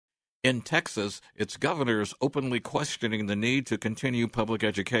In Texas, its governor is openly questioning the need to continue public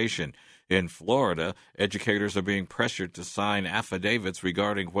education. In Florida, educators are being pressured to sign affidavits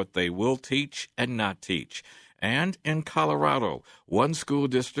regarding what they will teach and not teach. And in Colorado, one school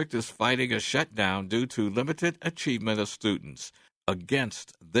district is fighting a shutdown due to limited achievement of students.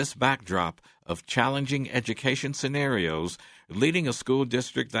 Against this backdrop of challenging education scenarios, leading a school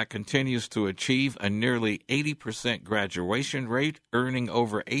district that continues to achieve a nearly 80% graduation rate, earning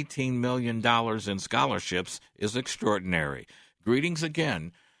over $18 million in scholarships, is extraordinary. Greetings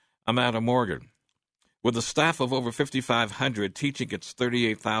again. I'm Adam Morgan. With a staff of over 5,500 teaching its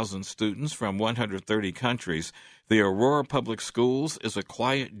 38,000 students from 130 countries, the Aurora Public Schools is a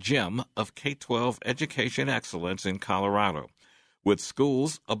quiet gem of K-12 education excellence in Colorado. With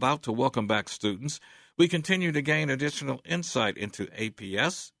schools about to welcome back students, we continue to gain additional insight into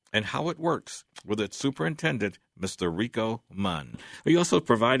APS and how it works with its superintendent, Mr. Rico Munn. Are you also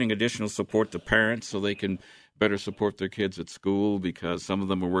providing additional support to parents so they can better support their kids at school, because some of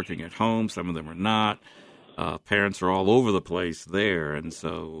them are working at home, some of them are not? Parents are all over the place there, and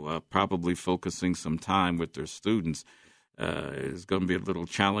so probably focusing some time with their students is going to be a little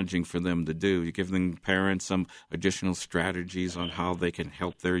challenging for them to do. You're giving parents some additional strategies on how they can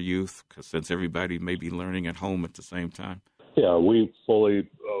help their youth, because since everybody may be learning at home at the same time. Yeah, we fully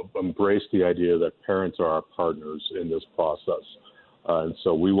embrace the idea that parents are our partners in this process. And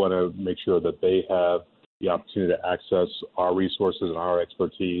so we want to make sure that they have the opportunity to access our resources and our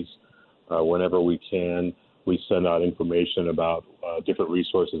expertise whenever we can. We send out information about different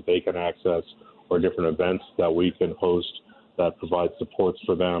resources they can access or different events that we can host that provide supports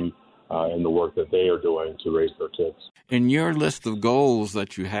for them in the work that they are doing to raise their kids. In your list of goals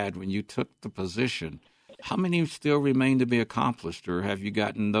that you had when you took the position, how many still remain to be accomplished, or have you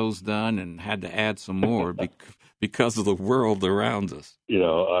gotten those done and had to add some more because of the world around us? You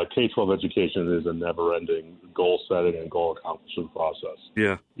know, K-12 education is a never-ending goal-setting and goal accomplishment process.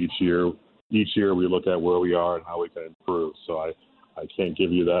 Yeah. Each year we look at where we are and how we can improve. So I can't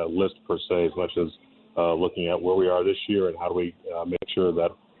give you that list per se, as much as looking at where we are this year and how do we make sure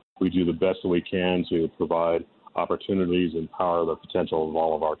that we do the best that we can to provide opportunities and empower the potential of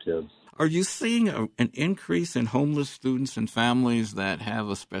all of our kids. Are you seeing an increase in homeless students and families that have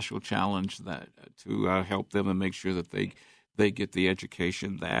a special challenge that to help them and make sure that they get the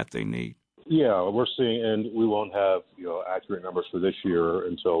education that they need? Yeah, we're seeing, and we won't have accurate numbers for this year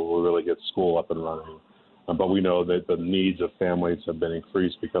until we really get school up and running. But we know that the needs of families have been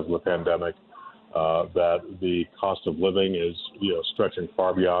increased because of the pandemic. That the cost of living is stretching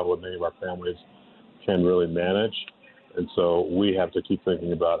far beyond what many of our families can really manage. And so we have to keep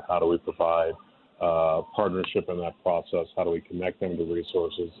thinking about how do we provide partnership in that process, how do we connect them to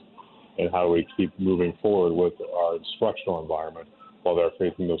resources, and how do we keep moving forward with our instructional environment while they're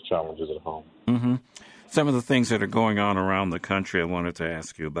facing those challenges at home. Mm-hmm. Some of the things that are going on around the country I wanted to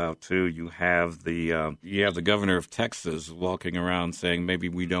ask you about, too. You have the governor of Texas walking around saying maybe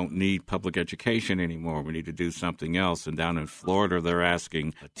we don't need public education anymore. We need to do something else. And down in Florida, they're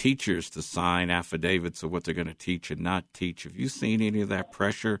asking teachers to sign affidavits of what they're going to teach and not teach. Have you seen any of that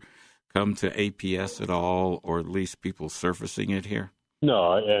pressure come to APS at all, or at least people surfacing it here?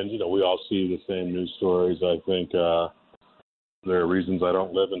 No, and, we all see the same news stories. I think there are reasons I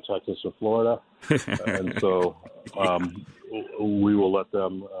don't live in Texas or Florida. And so we will let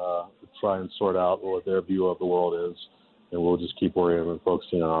them try and sort out what their view of the world is, and we'll just keep worrying and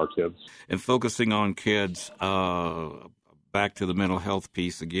focusing on our kids. And focusing on kids, back to the mental health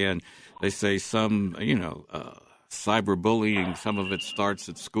piece again, they say some, cyberbullying, some of it starts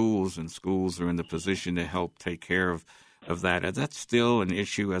at schools, and schools are in the position to help take care of that. Is that still an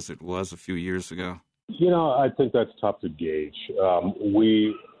issue as it was a few years ago? I think that's tough to gauge.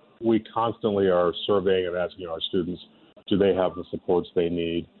 We constantly are surveying and asking our students, do they have the supports they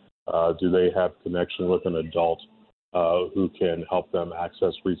need? Do they have connection with an adult who can help them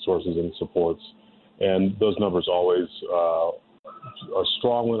access resources and supports? And those numbers always are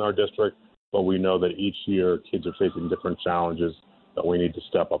strong in our district, but we know that each year kids are facing different challenges that we need to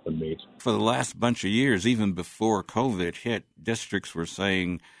step up and meet. For the last bunch of years, even before COVID hit, districts were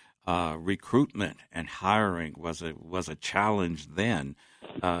saying recruitment and hiring was a challenge then.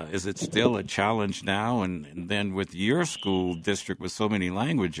 Is it still a challenge now? And then with your school district with so many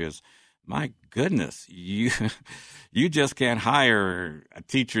languages, my goodness, you just can't hire a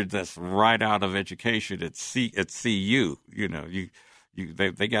teacher that's right out of education at CU.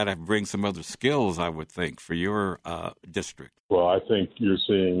 They got to bring some other skills, I would think, for your district. Well, I think you're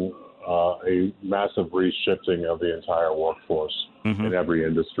seeing a massive reshifting of the entire workforce in every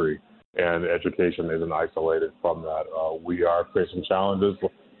industry, and education isn't isolated from that. We are facing challenges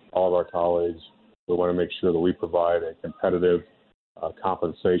all of our colleagues. We want to make sure that we provide a competitive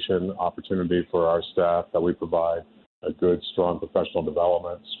compensation opportunity for our staff, that we provide a good, strong professional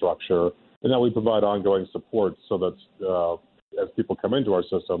development structure, and that we provide ongoing support so that as people come into our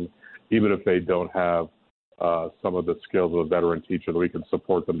system, even if they don't have some of the skills of a veteran teacher, that we can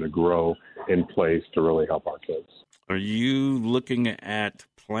support them to grow in place to really help our kids. Are you looking at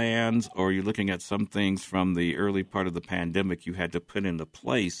plans, or are you looking at some things from the early part of the pandemic you had to put into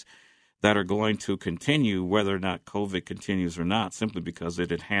place that are going to continue whether or not COVID continues or not, simply because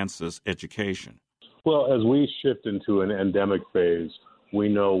it enhances education? Well, as we shift into an endemic phase, we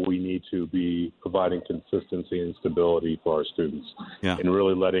know we need to be providing consistency and stability for our students, and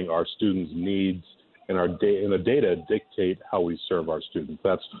really letting our students' needs and the data dictate how we serve our students.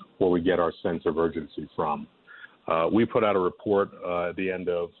 That's where we get our sense of urgency from. We put out a report at the end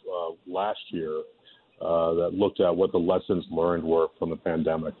of last year that looked at what the lessons learned were from the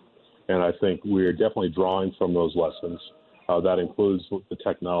pandemic. And I think we are definitely drawing from those lessons. That includes the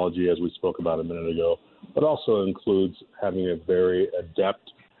technology, as we spoke about a minute ago, but also includes having a very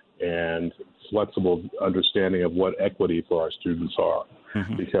adept and flexible understanding of what equity for our students are.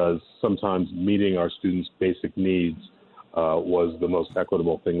 Because sometimes meeting our students' basic needs was the most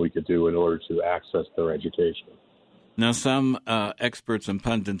equitable thing we could do in order to access their education. Now, some experts and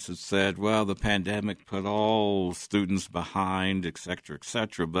pundits have said, well, the pandemic put all students behind, et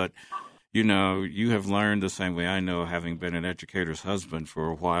cetera, but you know, you have learned the same way I know, having been an educator's husband for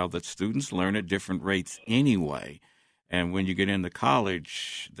a while, that students learn at different rates anyway. And when you get into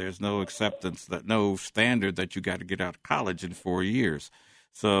college, there's no no standard that you got to get out of college in 4 years.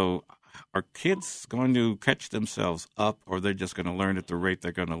 So are kids going to catch themselves up, or they're just going to learn at the rate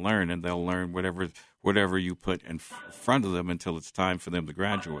they're going to learn, and they'll learn whatever you put in front of them until it's time for them to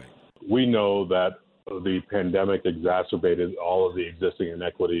graduate? We know that the pandemic exacerbated all of the existing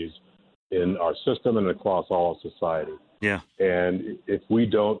inequities in our system and across all of society. Yeah. And if we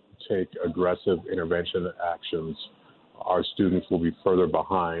don't take aggressive intervention actions, our students will be further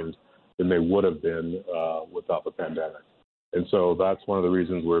behind than they would have been without the pandemic. And so that's one of the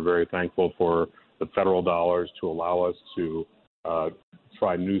reasons we're very thankful for the federal dollars to allow us to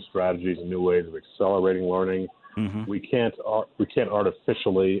try new strategies and new ways of accelerating learning. We can't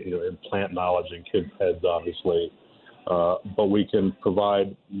artificially implant knowledge in kids' heads, obviously, but we can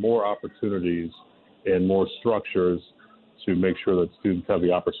provide more opportunities and more structures to make sure that students have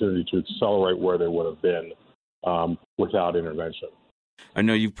the opportunity to accelerate where they would have been without intervention. I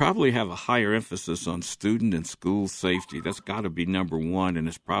know you probably have a higher emphasis on student and school safety. That's got to be number one, and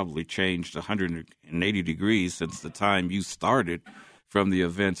it's probably changed 180 degrees since the time you started from the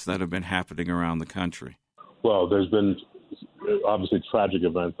events that have been happening around the country. Well, there's been obviously tragic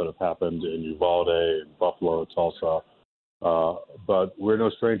events that have happened in Uvalde, in Buffalo, Tulsa, but we're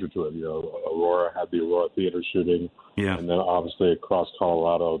no stranger to it. Aurora had the Aurora Theater shooting, and then obviously across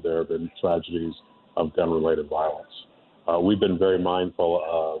Colorado there have been tragedies of gun-related violence. We've been very mindful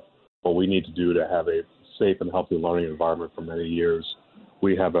of what we need to do to have a safe and healthy learning environment for many years.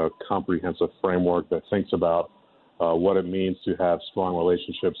 We have a comprehensive framework that thinks about what it means to have strong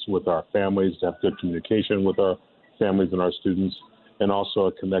relationships with our families, to have good communication with our families and our students, and also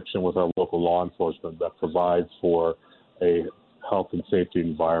a connection with our local law enforcement that provides for a health and safety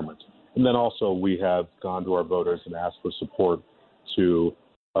environment. And then also we have gone to our voters and asked for support to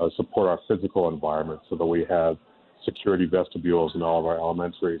support our physical environment so that we have security vestibules in all of our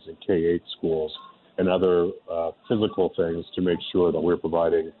elementaries and K-8 schools and other physical things to make sure that we're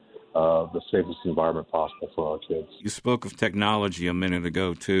providing the safest environment possible for our kids. You spoke of technology a minute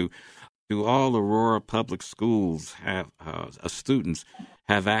ago, too. Do all Aurora public schools have students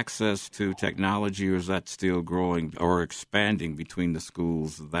have access to technology, or is that still growing or expanding between the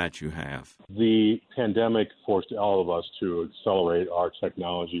schools that you have? The pandemic forced all of us to accelerate our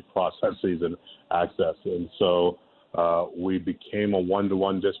technology processes and access. And so we became a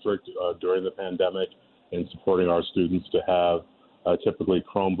one-to-one district during the pandemic in supporting our students to have typically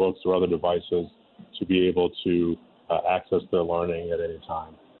Chromebooks or other devices to be able to access their learning at any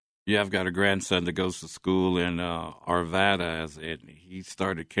time. Yeah, I've got a grandson that goes to school in Arvada. He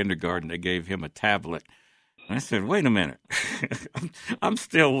started kindergarten. They gave him a tablet. And I said, wait a minute. I'm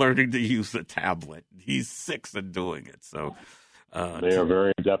still learning to use a tablet. He's 6 and doing it. So they are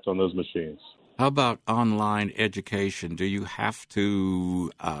very adept on those machines. How about online education? Do you have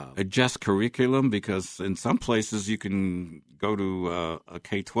to adjust curriculum? Because in some places you can go to a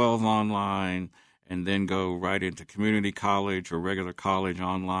K-12 online and then go right into community college or regular college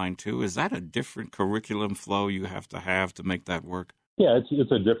online too. Is that a different curriculum flow you have to make that work? Yeah,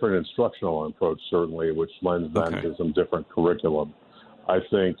 it's a different instructional approach, certainly, which lends then to some different curriculum. I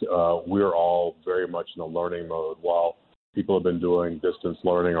think we're all very much in a learning mode. While people have been doing distance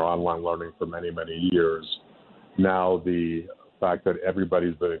learning or online learning for many, many years, now the fact that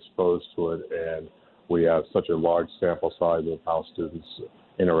everybody's been exposed to it and we have such a large sample size of how students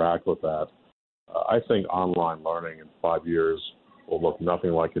interact with that, I think online learning in 5 years will look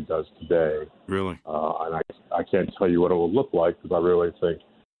nothing like it does today. Really? And I can't tell you what it will look like because I really think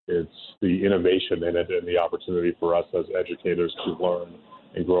it's the innovation in it and the opportunity for us as educators to learn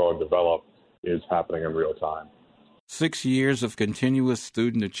and grow and develop is happening in real time. 6 years of continuous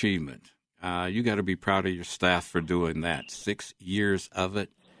student achievement. You got to be proud of your staff for doing that. 6 years of it.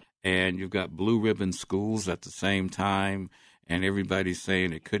 And you've got blue ribbon schools at the same time. And everybody's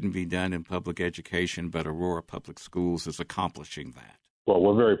saying it couldn't be done in public education, but Aurora Public Schools is accomplishing that. Well,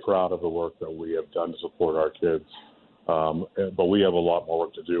 we're very proud of the work that we have done to support our kids. But we have a lot more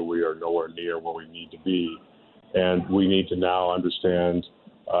work to do. We are nowhere near where we need to be. And we need to now understand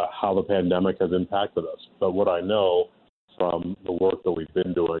how the pandemic has impacted us. But what I know from the work that we've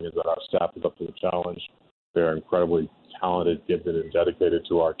been doing is that our staff is up to the challenge. They're incredibly talented, gifted, and dedicated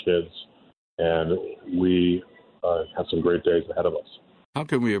to our kids. And we have some great days ahead of us. How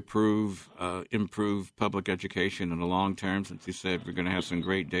can we improve public education in the long term? Since you said we're going to have some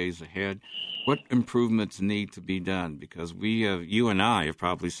great days ahead, what improvements need to be done? Because you and I have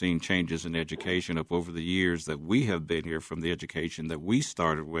probably seen changes in education up over the years that we have been here, from the education that we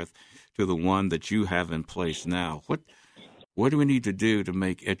started with to the one that you have in place now. What do we need to do to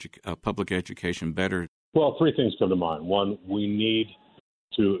make public education better? Well, three things come to mind. One, we need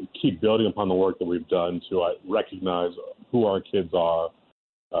to keep building upon the work that we've done to recognize who our kids are,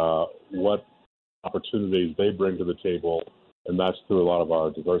 what opportunities they bring to the table, and that's through a lot of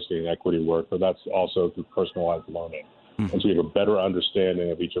our diversity and equity work, but that's also through personalized learning. Mm-hmm. And so we have a better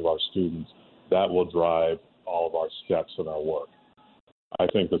understanding of each of our students. That will drive all of our steps in our work. I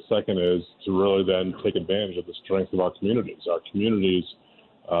think the second is to really then take advantage of the strength of our communities. Our communities,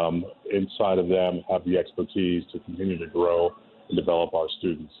 inside of them, have the expertise to continue to grow and develop our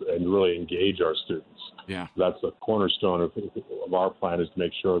students and really engage our students. Yeah. That's the cornerstone of our plan, is to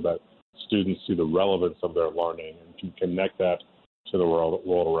make sure that students see the relevance of their learning and can connect that to the world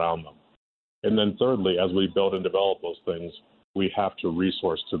around them. And then thirdly, as we build and develop those things, we have to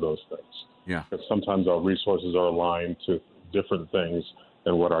resource to those things. Yeah. Because sometimes our resources are aligned to different things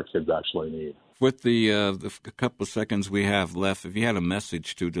than what our kids actually need. With the couple of seconds we have left, if you had a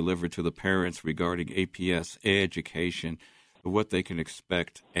message to deliver to the parents regarding APS education, what they can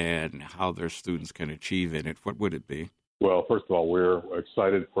expect and how their students can achieve in it, what would it be? Well, first of all, we're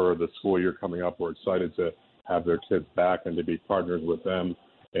excited for the school year coming up. We're excited to have their kids back and to be partners with them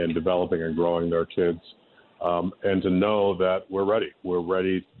in developing and growing their kids, and to know that we're ready. We're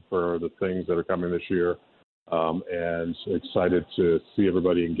ready for the things that are coming this year, and excited to see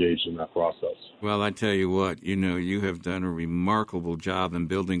everybody engaged in that process. Well, I tell you what, you have done a remarkable job in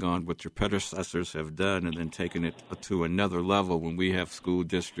building on what your predecessors have done and then taking it to another level. When we have school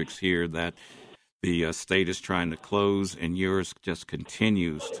districts here that the state is trying to close, and yours just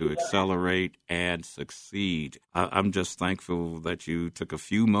continues to accelerate and succeed. I'm just thankful that you took a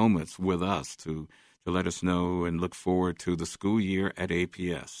few moments with us to let us know and look forward to the school year at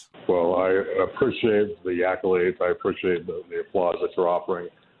APS. Well, I appreciate the accolades. I appreciate the applause that you're offering.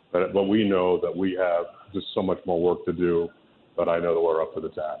 But we know that we have just so much more work to do, but I know that we're up to the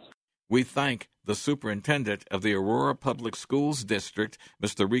task. We thank the superintendent of the Aurora Public Schools District,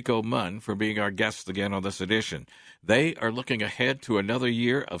 Mr. Rico Munn, for being our guest again on this edition. They are looking ahead to another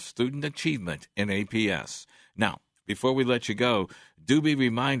year of student achievement in APS. Now, before we let you go, do be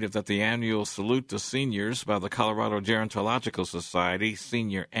reminded that the annual Salute to Seniors by the Colorado Gerontological Society,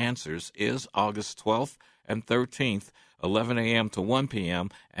 Senior Answers, is August 12th and 13th, 11 a.m. to 1 p.m.,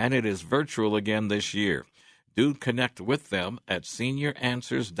 and it is virtual again this year. Do connect with them at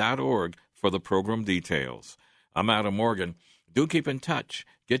senioranswers.org for the program details. I'm Adam Morgan. Do keep in touch.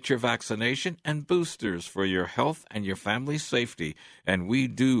 Get your vaccination and boosters for your health and your family's safety. And we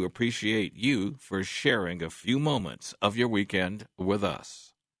do appreciate you for sharing a few moments of your weekend with us.